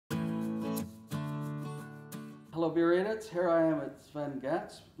hello beer idiots. Here I am at Sven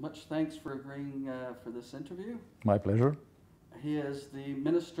Gatz. Much thanks for agreeing for this interview. My pleasure. He is the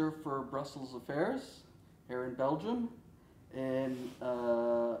Minister for Brussels Affairs here in Belgium. In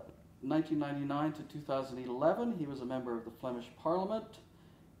 1999 to 2011, he was a member of the Flemish Parliament.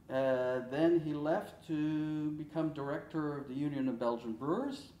 Then he left to become director of the Union of Belgian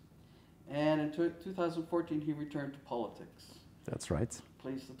Brewers. And in 2014, he returned to politics. That's right.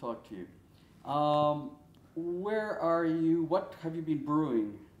 Pleased to talk to you. Where are you? What have you been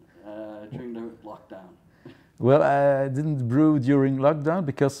brewing during the lockdown? Well, I didn't brew during lockdown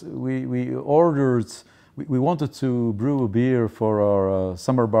because we wanted to brew a beer for our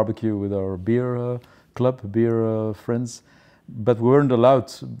summer barbecue with our beer club, beer friends, but we weren't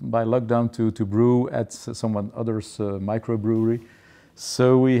allowed by lockdown to brew at someone other's microbrewery.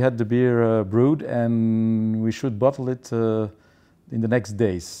 So we had the beer brewed and we should bottle it in the next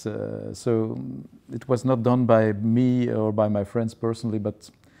days. So it was not done by me or by my friends personally,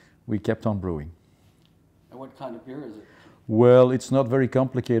 but we kept on brewing. And what kind of beer is it? Well, it's not very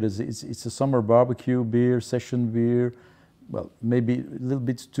complicated. It's a summer barbecue beer, session beer. Well, maybe a little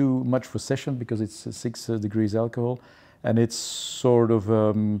bit too much for session because it's 6 degrees alcohol. And it's sort of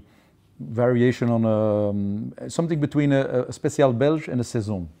variation on something between a Spécial Belge and a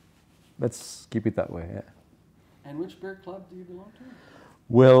Saison. Let's keep it that way, yeah. And which beer club do you belong to?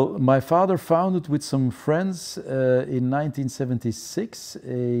 Well, my father founded with some friends in 1976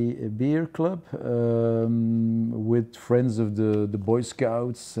 a beer club with friends of the Boy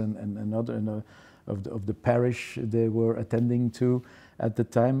Scouts and other of the parish they were attending to at the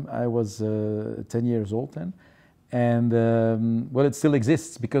time. I was 10 years old then. And well, it still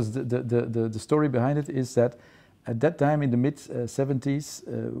exists because the story behind it is that at that time in the mid-70s,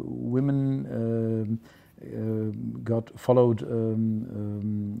 women followed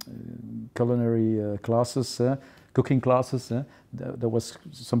culinary classes, cooking classes. There was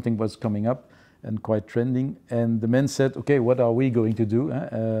something was coming up and quite trending. And the men said, "Okay, what are we going to do?"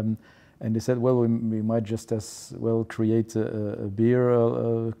 And they said, "Well, we might just as well create a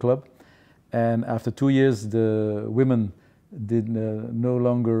beer club." And after 2 years, the women did no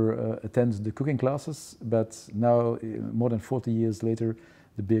longer attend the cooking classes, but now, more than 40 years later,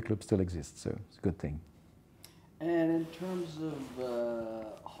 the beer club still exists, so it's a good thing. And in terms of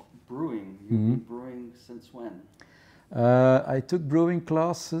brewing, you've been brewing since when? I took brewing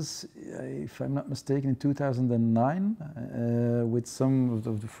classes, if I'm not mistaken, in 2009 with some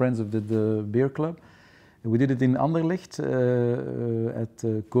of the friends of the beer club. We did it in Anderlecht at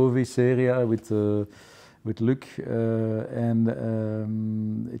Covis area with Luc, and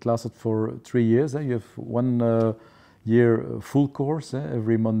it lasted for 3 years. You have 1 year full course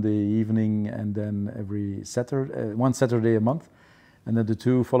every Monday evening, and then every Saturday, 1 Saturday a month, and then the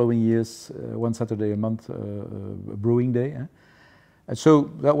 2 following years, 1 Saturday a month, a brewing day. And so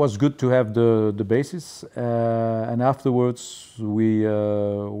that was good to have the basis, and afterwards we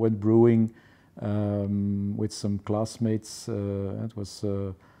went brewing with some classmates. It was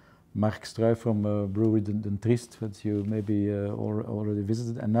Mark Struijf from brewery Den Triest, that you maybe already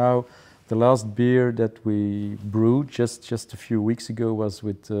visited. And now the last beer that we brewed just a few weeks ago was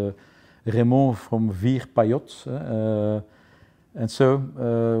with Raymond from Vier Payotte. And so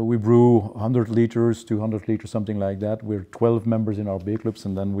we brew 100 liters, 200 liters, something like that. We're 12 members in our beer clubs,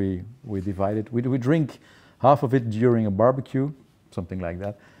 and then we divide it. We drink half of it during a barbecue, something like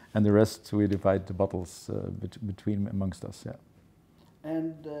that. And the rest we divide the bottles between amongst us, yeah.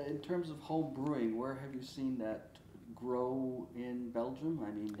 And in terms of home brewing, where have you seen that grow in Belgium?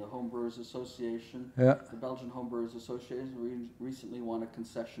 I mean, the Home Brewers Association, yeah. The Belgian Home Brewers Association recently won a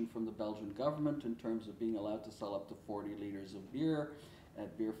concession from the Belgian government in terms of being allowed to sell up to 40 liters of beer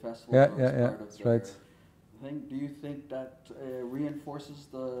at beer festivals. That's right. Thing. Do you think that reinforces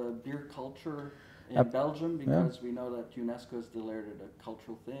the beer culture in Belgium, because we know that UNESCO has declared it a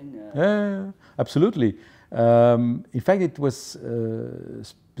cultural thing? Yeah, absolutely. In fact, it was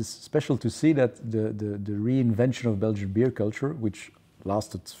special to see that the reinvention of Belgian beer culture, which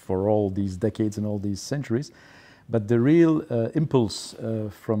lasted for all these decades and all these centuries, but the real impulse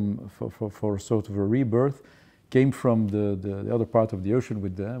for sort of a rebirth came from the other part of the ocean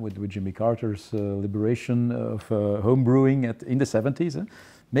with Jimmy Carter's liberation of home brewing in the 70s.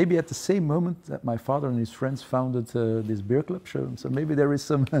 Maybe at the same moment that my father and his friends founded this beer club. So maybe there is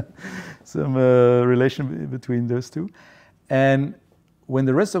some relation between those two. And when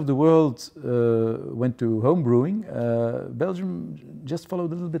the rest of the world went to home brewing, Belgium just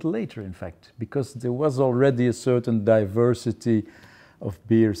followed a little bit later, in fact, because there was already a certain diversity of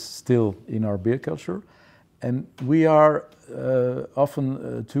beers still in our beer culture. And we are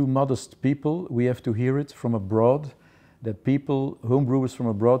often too modest people. We have to hear it from abroad, that people, home brewers from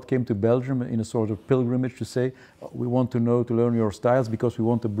abroad, came to Belgium in a sort of pilgrimage to say, oh, we want to learn your styles because we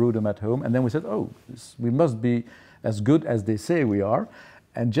want to brew them at home. And then we said, oh, we must be as good as they say we are.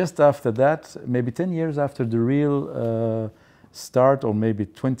 And just after that, maybe 10 years after the real start, or maybe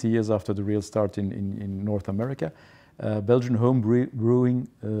 20 years after the real start in North America, Belgian home brewing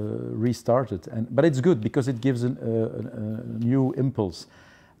restarted. But it's good because it gives a new impulse.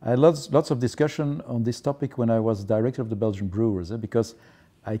 I had lots of discussion on this topic when I was director of the Belgian Brewers, because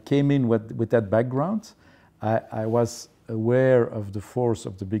I came in with that background. I was aware of the force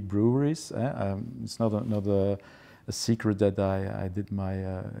of the big breweries. It's not a secret that I did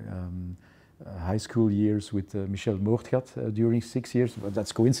my high school years with Michel Moortgat during 6 years. But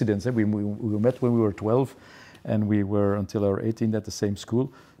that's coincidence. We met when we were 12, and we were until our 18th at the same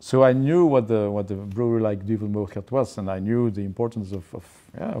school. So I knew what the brewery like Duvel Moortgat was, and I knew the importance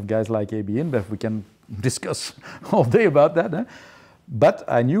of guys like AB InBev. We can discuss all day about that. But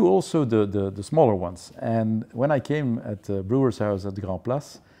I knew also the smaller ones. And when I came at the Brewers House at the Grand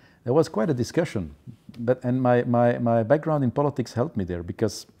Place, there was quite a discussion. And my background in politics helped me there,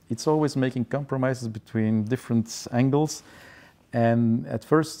 because it's always making compromises between different angles. And at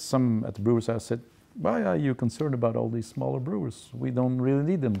first, some at the Brewers House said, why are you concerned about all these smaller brewers? We don't really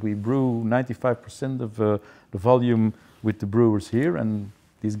need them. We brew 95% of the volume with the brewers here, and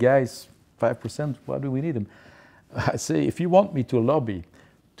these guys, 5%, why do we need them? I say, if you want me to lobby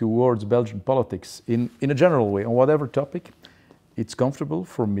towards Belgian politics in a general way, on whatever topic, it's comfortable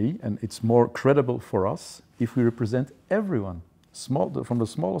for me and it's more credible for us if we represent everyone, from the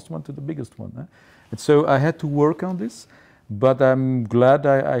smallest one to the biggest one. And so I had to work on this. But I'm glad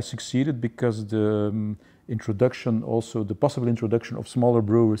I succeeded, because the introduction, also the possible introduction of smaller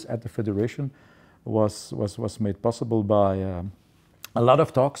brewers at the Federation was made possible by a lot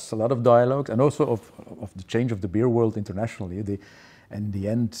of talks, a lot of dialogues, and also of the change of the beer world internationally. In the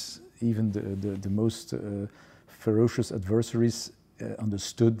end, even the most ferocious adversaries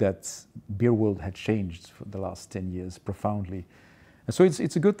understood that beer world had changed for the last 10 years profoundly. And so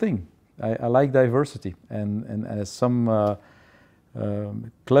it's a good thing. I like diversity, and as some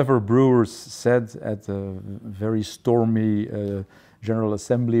clever brewers said at a very stormy General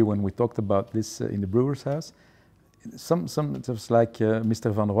Assembly when we talked about this in the Brewers House, it was like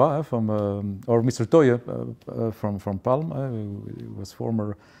Mr. Van Roy or Mr. Toye from Palm, who was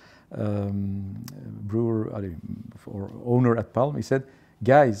former brewer or owner at Palm. He said,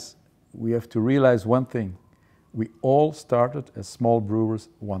 guys, we have to realize one thing: we all started as small brewers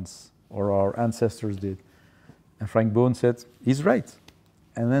once, or our ancestors did. And Frank Boon said, he's right.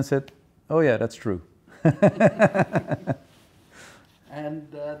 And then said, oh yeah, that's true.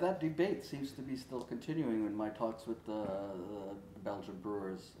 And that debate seems to be still continuing in my talks with the Belgian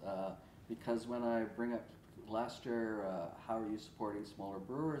brewers, because when I bring up last year, how are you supporting smaller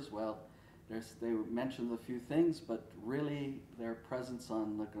brewers? Well, they mentioned a few things, but really their presence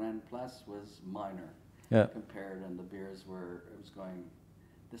on the Grand Place was minor compared, and the beers it was going,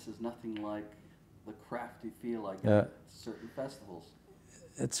 this is nothing like the crafty feel I get at certain festivals.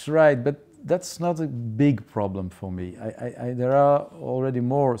 It's right, but that's not a big problem for me. There are already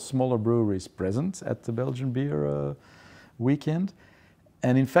more smaller breweries present at the Belgian Beer Weekend.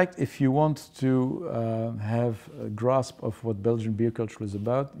 And in fact, if you want to have a grasp of what Belgian beer culture is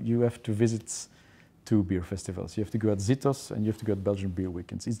about, you have to visit 2 beer festivals. You have to go at Zitos and you have to go at Belgian Beer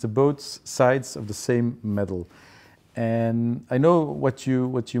Weekends. It's both sides of the same medal. And I know what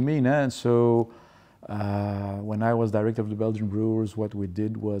you mean, and so when I was director of the Belgian Brewers, what we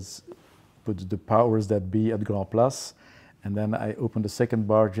did was put the powers that be at Grand Place, and then I opened a second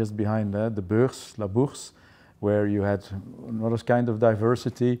bar just behind the Beurs, La Bourse, where you had another kind of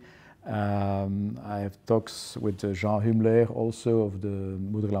diversity. I have talks with Jean Humbler, also of the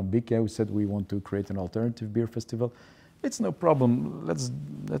Moederlambiek, who said we want to create an alternative beer festival. It's no problem.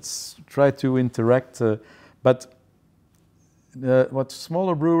 Let's try to interact, but. What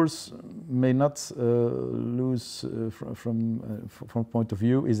smaller brewers may not lose from point of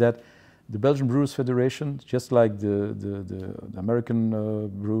view is that the Belgian Brewers Federation, just like the American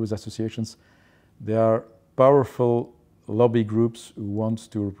Brewers Associations, they are powerful lobby groups who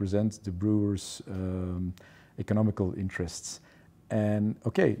want to represent the brewers' economical interests. And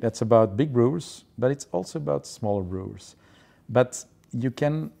okay, that's about big brewers, but it's also about smaller brewers. But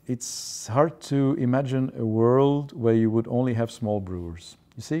it's hard to imagine a world where you would only have small brewers.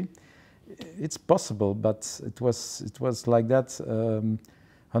 You see, it's possible, but it was like that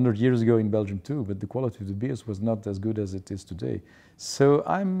 100 years ago in Belgium too, but the quality of the beers was not as good as it is today. So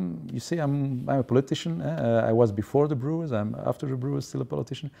you see, I'm a politician. I was before the brewers. I'm after the brewers, still a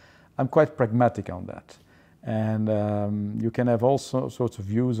politician. I'm quite pragmatic on that. And you can have all sorts of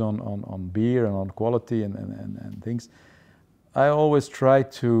views on beer and on quality and things. I always try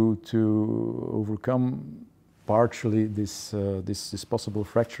to overcome partially this possible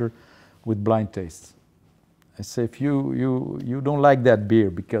fracture with blind taste. I say, if you don't like that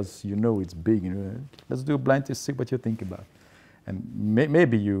beer because you know it's big, let's do a blind taste, see what you think about it. And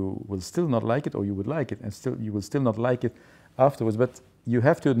maybe you will still not like it, or you would like it, and you will still not like it afterwards. But you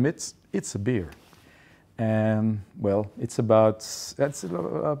have to admit it's a beer. And well, it's about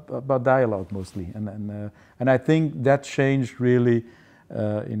dialogue mostly, and I think that changed really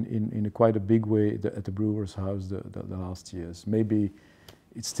in a quite a big way at the Brewers' House the last years. Maybe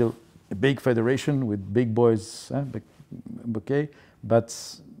it's still a big federation with big boys, okay, but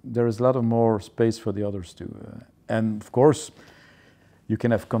there is a lot of more space for the others too. And of course, you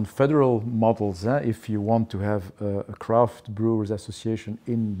can have confederal models if you want to have a craft brewers association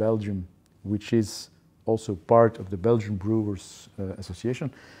in Belgium, which is also part of the Belgian Brewers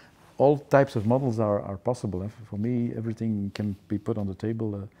Association. All types of models are possible. For me, everything can be put on the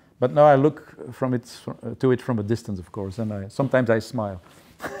table. But now I look to it from a distance, of course, and sometimes I smile.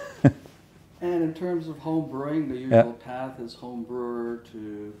 And in terms of home brewing, the usual path is home brewer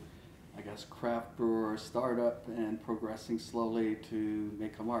to, I guess, craft brewer, startup, and progressing slowly to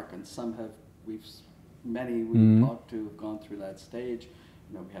make a mark. And many we've talked to have gone through that stage.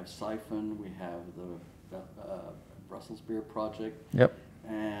 You know, we have Siphon, we have the Brussels Beer Project,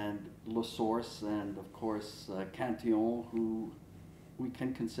 and Le Source, and of course Cantillon, who we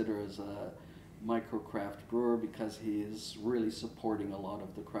can consider as a micro craft brewer because he is really supporting a lot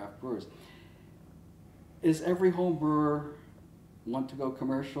of the craft brewers. Is every home brewer want to go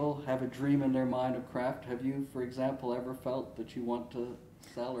commercial, have a dream in their mind of craft? Have you, for example, ever felt that you want to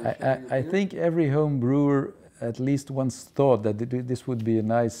sell or share your beer? I think every home brewer at least once thought that this would be a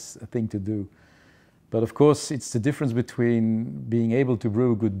nice thing to do. But of course, it's the difference between being able to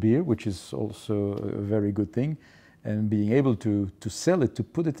brew good beer, which is also a very good thing, and being able to sell it, to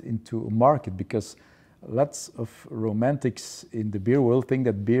put it into a market, because lots of romantics in the beer world think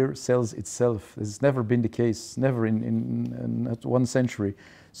that beer sells itself. This has never been the case, never in not 1 century.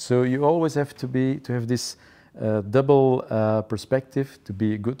 So you always have to have this double perspective, to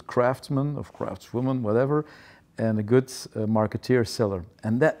be a good craftsman or craftswoman, whatever, and a good marketeer seller.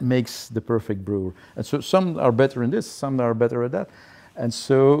 And that makes the perfect brewer. And so some are better in this, some are better at that. And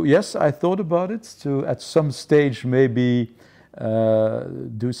so, yes, I thought about it to, at some stage, maybe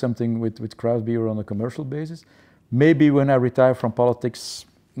do something with craft beer on a commercial basis. Maybe when I retire from politics,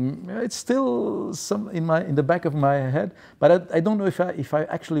 it's still in the back of my head, but I don't know if I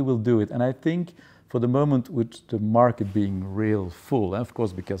actually will do it. And I think for the moment, with the market being real full, of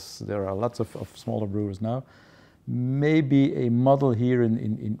course, because there are lots of smaller brewers now, maybe a model here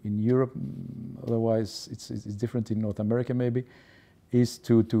in Europe, otherwise it's different in North America maybe, is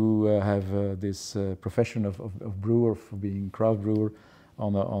to have this profession of brewer, for being craft brewer,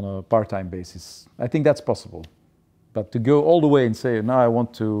 on a part-time basis. I think that's possible. But to go all the way and say, now I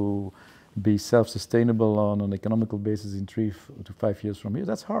want to be self-sustainable on an economical basis in 3 to 5 years from here,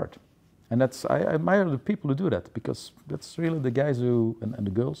 that's hard. And I admire the people who do that, because that's really the guys and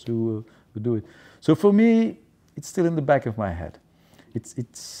the girls who do it. So for me, it's still in the back of my head.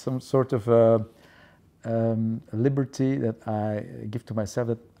 It's some sort of a liberty that I give to myself,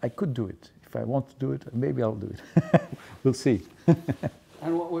 that I could do it. If I want to do it, maybe I'll do it. We'll see.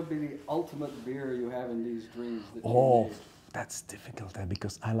 And what would be the ultimate beer you have in these dreams that you made? That's difficult,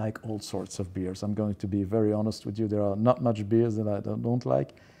 because I like all sorts of beers. I'm going to be very honest with you. There are not much beers that I don't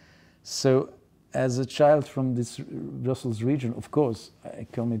like. So as a child from this Brussels region, of course, I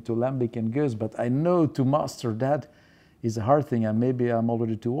come into Lambic and Gueuze, but I know to master that is a hard thing, and maybe I'm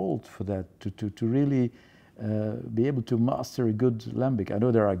already too old for that, to really be able to master a good Lambic. I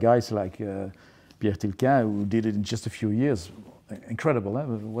know there are guys like Pierre Tilquin who did it in just a few years. Incredible,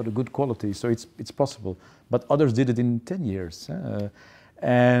 what a good quality. So it's possible. But others did it in 10 years.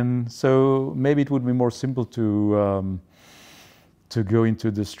 And so maybe it would be more simple to go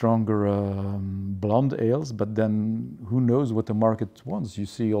into the stronger blonde ales, but then who knows what the market wants. You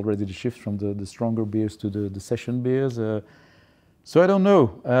see already the shift from the stronger beers to the session beers. So I don't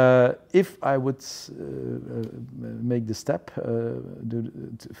know. If I would make the step to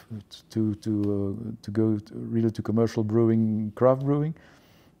go really to commercial brewing, craft brewing,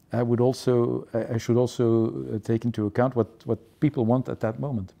 I should also take into account what people want at that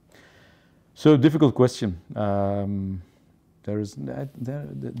moment. So difficult question. There is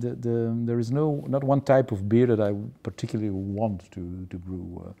there is not one type of beer that I particularly want to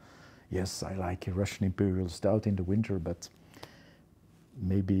brew. Yes, I like a Russian Imperial Stout in the winter, but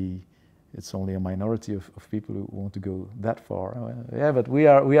maybe it's only a minority of people who want to go that far. Yeah, but we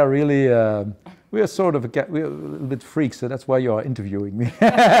are really we are sort of we're a little bit freaks, so that's why you are interviewing me.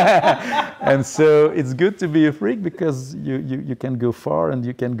 And so it's good to be a freak because you can go far and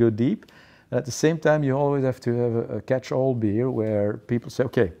you can go deep. At the same time, you always have to have a catch-all beer where people say,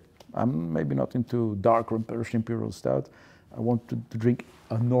 okay, I'm maybe not into dark Russian Imperial Stout. I want to drink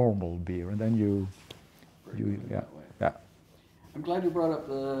a normal beer, and then yeah. I'm glad you brought up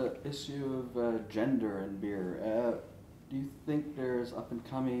the issue of gender in beer. Do you think there's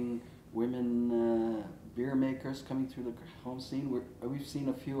up-and-coming women beer makers coming through the home scene? We've seen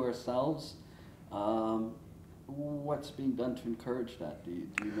a few ourselves. What's being done to encourage that? Do you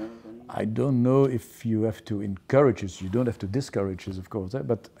know of any? I don't know if you have to encourage us. You don't have to discourage us, of course.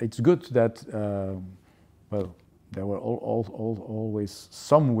 But it's good that, well, there were always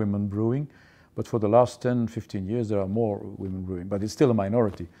some women brewing. But for the last 10, 15 years, there are more women brewing. But it's still a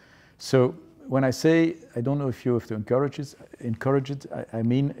minority. So when I say, I don't know if you have to encourage it, I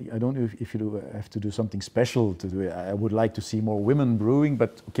mean, I don't know if you have to do something special to do it. I would like to see more women brewing,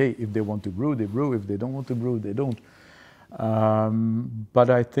 but okay, if they want to brew, they brew. If they don't want to brew, they don't. But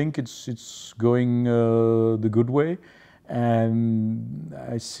I think it's going the good way. And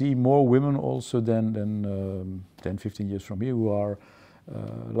I see more women also than 10, 15 years from here who are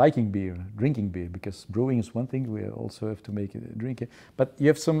liking beer, drinking beer, because brewing is one thing, we also have to make it drink it. But you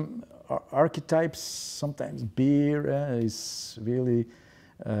have some archetypes. Sometimes beer is really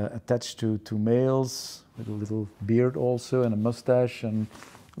attached to males with a little beard also and a mustache and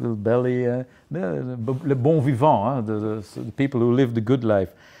a little belly. Le bon vivant, the people who live the good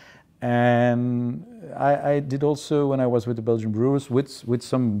life. And I did also, when I was with the Belgian brewers, with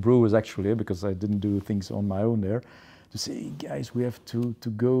some brewers actually, because I didn't do things on my own there, to say, guys, we have to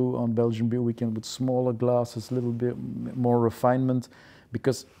go on Belgian beer. We can with smaller glasses, a little bit more refinement,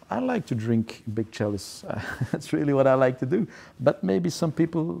 because I like to drink big chalice. That's really what I like to do. But maybe some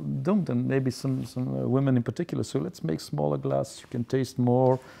people don't, and maybe some women in particular. So let's make smaller glasses. You can taste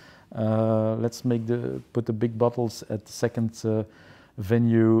more. Let's put the big bottles at the second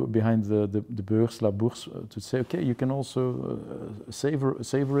venue behind the Beurs, La Bourse, to say, okay, you can also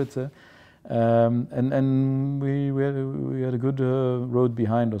savor it. And we had a good road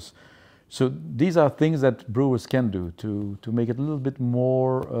behind us. So these are things that brewers can do to make it a little bit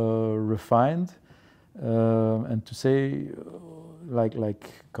more refined, and to say, like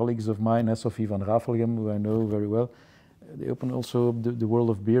colleagues of mine, Sophie van Rafelgem, who I know very well, they open also the world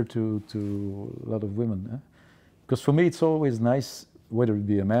of beer to a lot of women. Because for me, it's always nice, whether it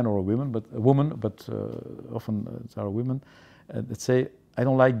be a man or a woman, but often it's our women that say, I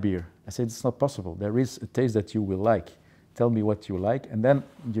don't like beer. I said, it's not possible. There is a taste that you will like. Tell me what you like. And then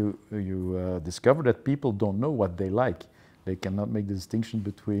you discover that people don't know what they like. They cannot make the distinction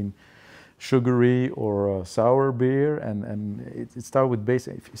between sugary or sour beer. And it starts with base.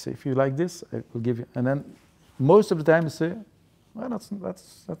 If you say, if you like this, I will give you. And then most of the time you say, well,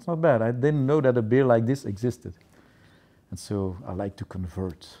 that's not bad. I didn't know that a beer like this existed. And so I like to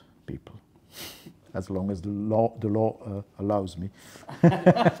convert people. As long as the law allows me.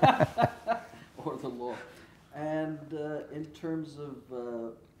 Or the law. And in terms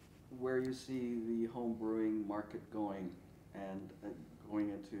of where you see the home brewing market going and going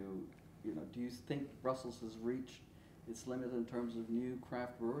into, do you think Brussels has reached its limit in terms of new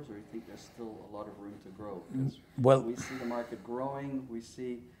craft brewers, or do you think there's still a lot of room to grow? Because we see the market growing, we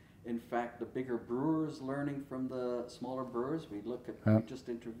see, in fact, the bigger brewers learning from the smaller brewers. We just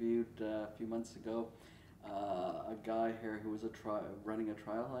interviewed a few months ago a guy here who was running a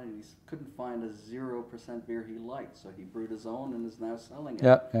trial line, and he couldn't find a 0% beer he liked, so he brewed his own and is now selling it.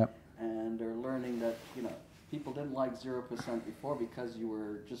 Yeah. And they're learning that people didn't like 0% before because you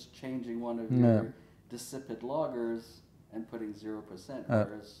were just changing one of your insipid lagers and putting 0%,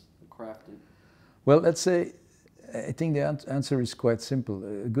 whereas the crafted. Well, let's say, I think the answer is quite simple.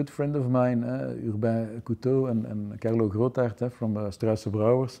 A good friend of mine, Urbain Couteau and Carlo Grootaert from Struisse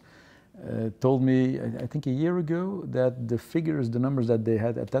Brouwers, told me, I think a year ago, that the figures, the numbers that they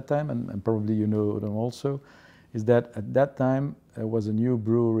had at that time, and probably you know them also, is that at that time there was a new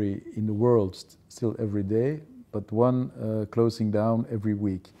brewery in the world still every day, but one closing down every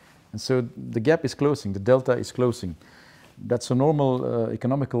week. And so the gap is closing, the delta is closing. That's a normal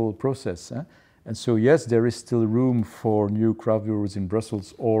economical process. And so yes, there is still room for new craft brewers in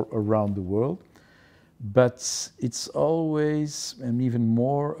Brussels or around the world. But it's always, and even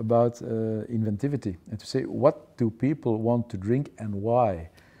more, about inventivity and to say what do people want to drink and why.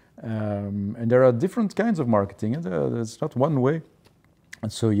 And there are different kinds of marketing. It's not one way.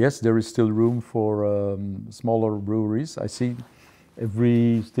 And so yes, there is still room for smaller breweries. I see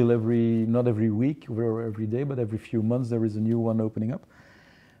not every week or every day, but every few months there is a new one opening up.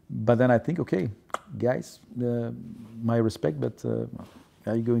 But then I think, okay, guys, my respect, but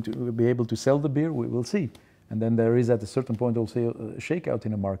are you going to be able to sell the beer? We will see. And then there is at a certain point also a shakeout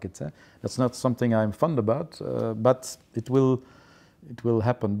in the market. That's not something I'm fond about, but it will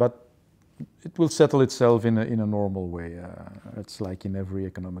happen. But it will settle itself in a normal way. It's like in every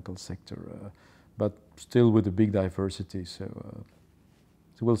economical sector, but still with a big diversity. So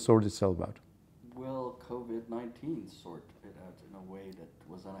it will sort itself out. Will COVID-19 sort it out in a way that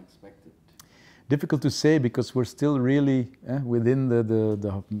was unexpected? Difficult to say because we're still really within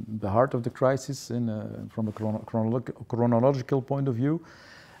the heart of the crisis from a chronological point of view.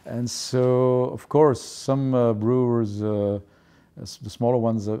 And so, of course, some brewers, the smaller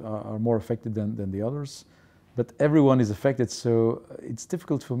ones, are more affected than the others. But everyone is affected, so it's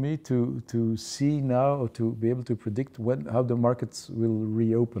difficult for me to see now or to be able to predict how the markets will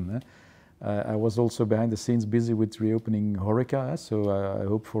reopen. I was also behind the scenes busy with reopening HoReCa, so I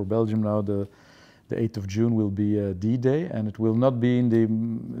hope for Belgium now the 8th of June will be a D-Day, and it will not be in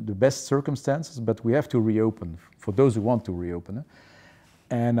the best circumstances, but we have to reopen for those who want to reopen.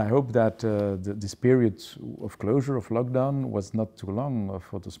 And I hope that this period of closure, of lockdown, was not too long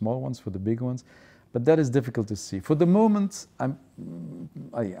for the small ones, for the big ones. But that is difficult to see. For the moment, I'm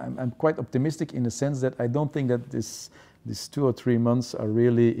quite optimistic in the sense that I don't think that these 2 or 3 months are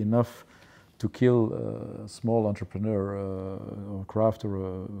really enough to kill a small entrepreneur or craft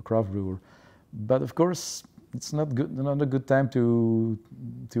brewer. But of course, it's not a good time to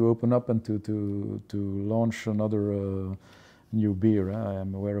open up and to launch another new beer. I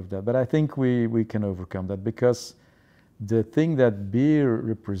am aware of that, but I think we can overcome that because the thing that beer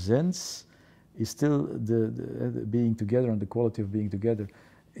represents is still the being together and the quality of being together.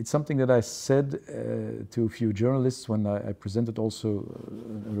 It's something that I said to a few journalists when I presented also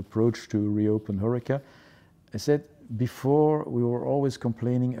an approach to reopen HoReCa. I said, before we were always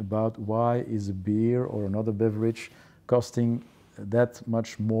complaining about why is a beer or another beverage costing that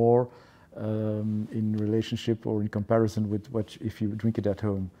much more in relationship or in comparison with what if you drink it at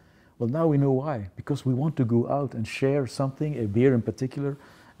home. Well, now we know why, because we want to go out and share something, a beer in particular,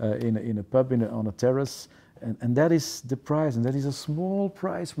 in a pub, on a terrace, and that is the price, and that is a small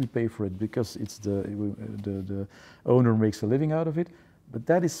price we pay for it because it's the owner makes a living out of it. But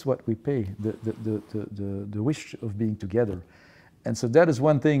that is what we pay, the wish of being together. And so that is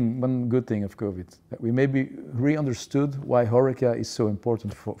one good thing of COVID, that we maybe re-understood why HoReCa is so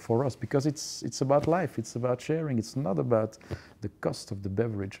important for us, because it's about life, it's about sharing, it's not about the cost of the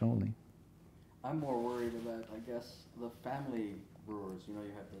beverage only. I'm more worried about, I guess, the family brewers. You know,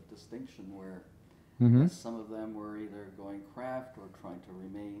 you have the distinction where some of them were either going craft or trying to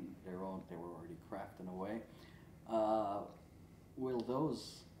remain their own, they were already craft in a way. Will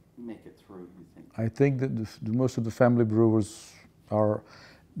those make it through, you think? I think that most of the family brewers are,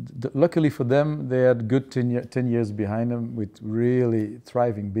 luckily for them, they had good 10 years behind them with really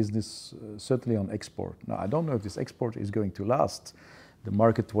thriving business, certainly on export. Now, I don't know if this export is going to last. The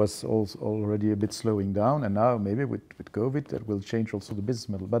market was also already a bit slowing down, and now maybe with COVID that will change also the business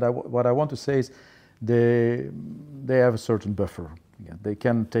model. But what I want to say is they have a certain buffer. Yeah, they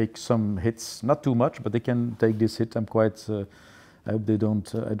can take some hits, not too much, but they can take this hit. I'm quite... I hope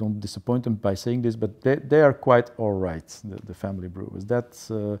I don't disappoint them by saying this, but they are quite all right, the family brewers. That's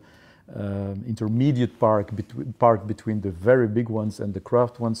intermediate part between the very big ones and the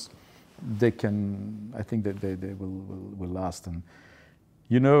craft ones. They can, I think that they will last. And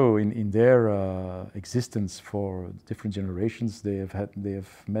you know, in their existence for different generations, they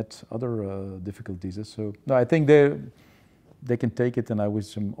have met other difficulties. So no, I think they can take it, and I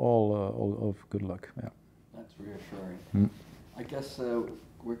wish them all good luck. Yeah. That's reassuring. I guess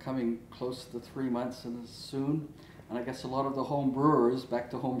we're coming close to 3 months soon, and I guess a lot of the home brewers,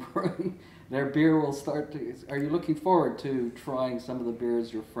 back to home brewing, their beer will start to... Are you looking forward to trying some of the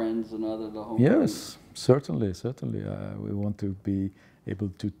beers your friends and the home Yes, certainly. We want to be able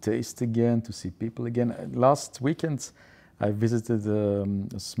to taste again, to see people again. Last weekend I visited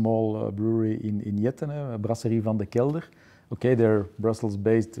a small brewery in Jettene, Brasserie van de Kelder. Okay, they're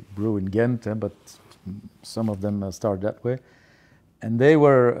Brussels-based, brew in Ghent, but some of them start that way. And they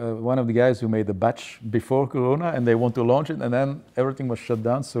were one of the guys who made the batch before Corona, and they want to launch it, and then everything was shut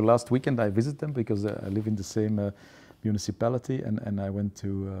down. So last weekend I visited them because I live in the same municipality, and I went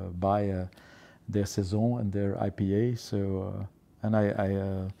to buy their saison and their IPA. So, and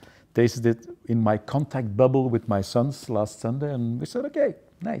I tasted it in my contact bubble with my sons last Sunday, and we said, okay,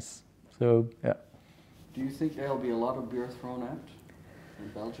 nice. So, yeah. Do you think there'll be a lot of beer thrown out in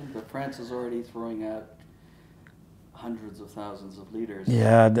Belgium? But France is already throwing out hundreds of thousands of liters.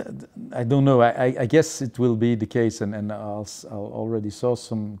 Yeah, I don't know. I guess it will be the case, and I already saw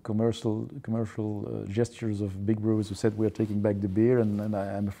some commercial gestures of big brewers who said we are taking back the beer, and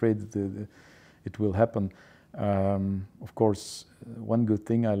I'm afraid that it will happen. Of course, one good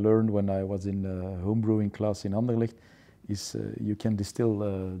thing I learned when I was in a home brewing class in Anderlecht is you can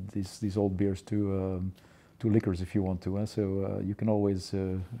distill these old beers to liquors if you want to. So you can always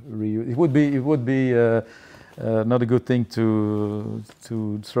reuse. It would be not a good thing to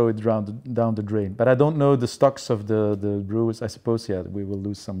throw it down the drain. But I don't know the stocks of the brewers. I suppose, yeah, we will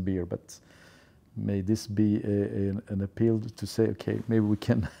lose some beer, but may this be an appeal to say, okay, maybe we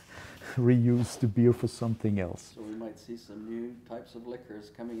can reuse the beer for something else. So we might see some new types of liquors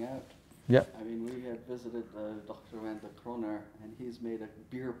coming out. Yeah. I mean, we had visited Dr. Van de Kroner, and he's made a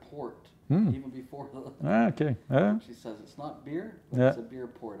beer port even before the... Okay. She says it's not beer, but Yeah. it's a beer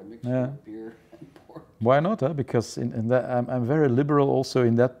port, a mixture of beer and port. Why not? Because in that, I'm very liberal also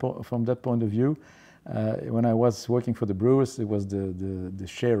in that from that point of view. When I was working for the brewers, it was the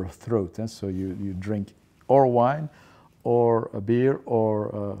share of throat. So you drink or wine, or a beer,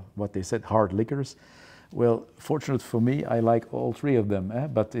 or what they said, hard liquors. Well, fortunate for me, I like all three of them,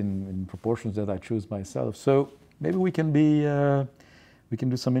 but in proportions that I choose myself. So maybe we can do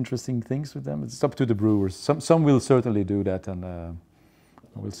some interesting things with them. It's up to the brewers. Some will certainly do that, and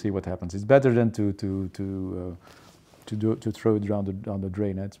we'll see what happens. It's better than to throw it down the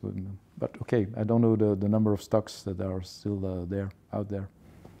drain. But okay, I don't know the number of stocks that are still out there.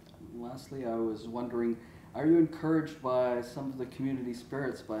 Lastly, I was wondering, are you encouraged by some of the community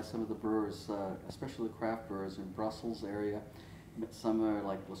spirits by some of the brewers, especially the craft brewers in Brussels area? Some are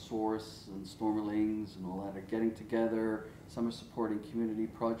like La Source and Stormerlings and all that are getting together. Some are supporting community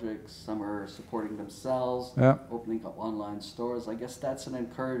projects. Some are supporting themselves, opening up online stores. I guess that's an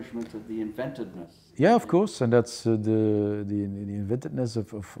encouragement of the inventiveness. Yeah, of course, and that's the inventiveness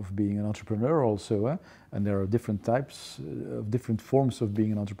of being an entrepreneur also. And there are different types of different forms of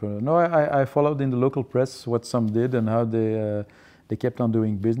being an entrepreneur. No, I followed in the local press what some did and how they kept on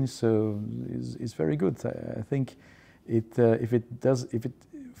doing business. So it's very good. I think if it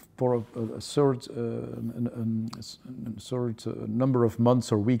for a short number of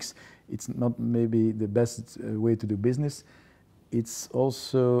months or weeks, it's not maybe the best way to do business. It's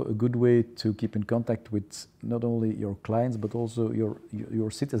also a good way to keep in contact with not only your clients but also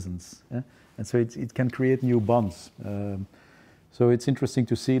your citizens. And so it can create new bonds. So it's interesting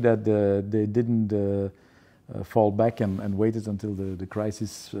to see that they didn't fall back and waited until the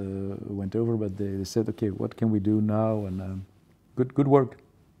crisis went over, but they said, okay, what can we do now? And good work.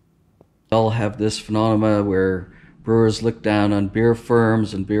 We all have this phenomena where brewers look down on beer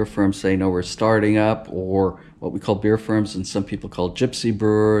firms, and beer firms say, no, we're starting up, or what we call beer firms, and some people call gypsy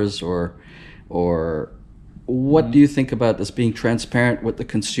brewers, or what do you think about this being transparent with the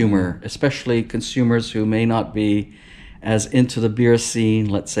consumer, especially consumers who may not be as into the beer scene,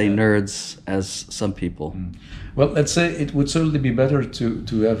 let's say nerds, as some people? Well, let's say it would certainly be better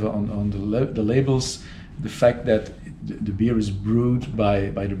to have on the labels the fact that the beer is brewed by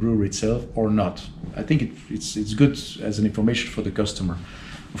the brewery itself or not. I think it's good as an information for the customer.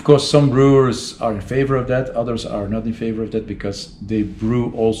 Of course, some brewers are in favor of that, others are not in favor of that because they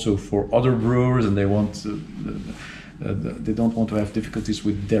brew also for other brewers and they don't want to have difficulties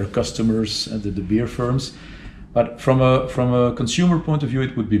with their customers and the beer firms. But from a consumer point of view,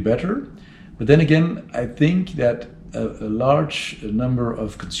 it would be better. But then again, I think that a large number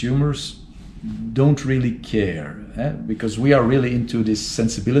of consumers don't really care, because we are really into this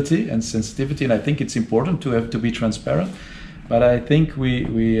sensibility and sensitivity, and I think it's important to be transparent. But I think we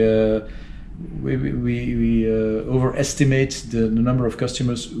overestimate the number of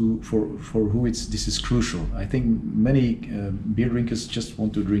customers for who this is crucial. I think many beer drinkers just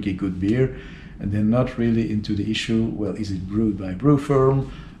want to drink a good beer, and they're not really into the issue, well, is it brewed by a brew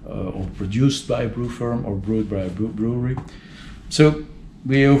firm, or produced by a brew firm, or brewed by a brewery? So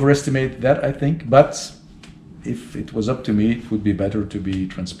we overestimate that, I think, but if it was up to me, it would be better to be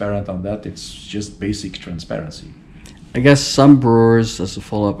transparent on that. It's just basic transparency. I guess some brewers, as a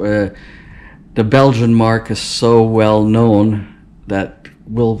follow-up, the Belgian mark is so well known that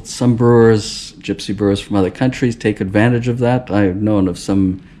will some brewers, gypsy brewers from other countries, take advantage of that? I've known of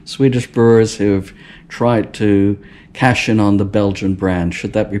some Swedish brewers who have tried to cash in on the Belgian brand.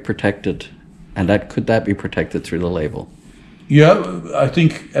 Should that be protected? And could that be protected through the label? Yeah, I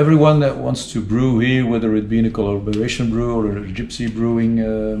think everyone that wants to brew here, whether it be in a collaboration brew or a gypsy brewing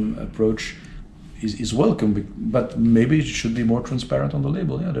approach, is welcome. But maybe it should be more transparent on the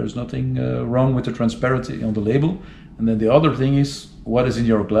label. Yeah, there's nothing wrong with the transparency on the label. And then the other thing is, what is in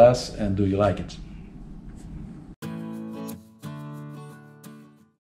your glass and do you like it?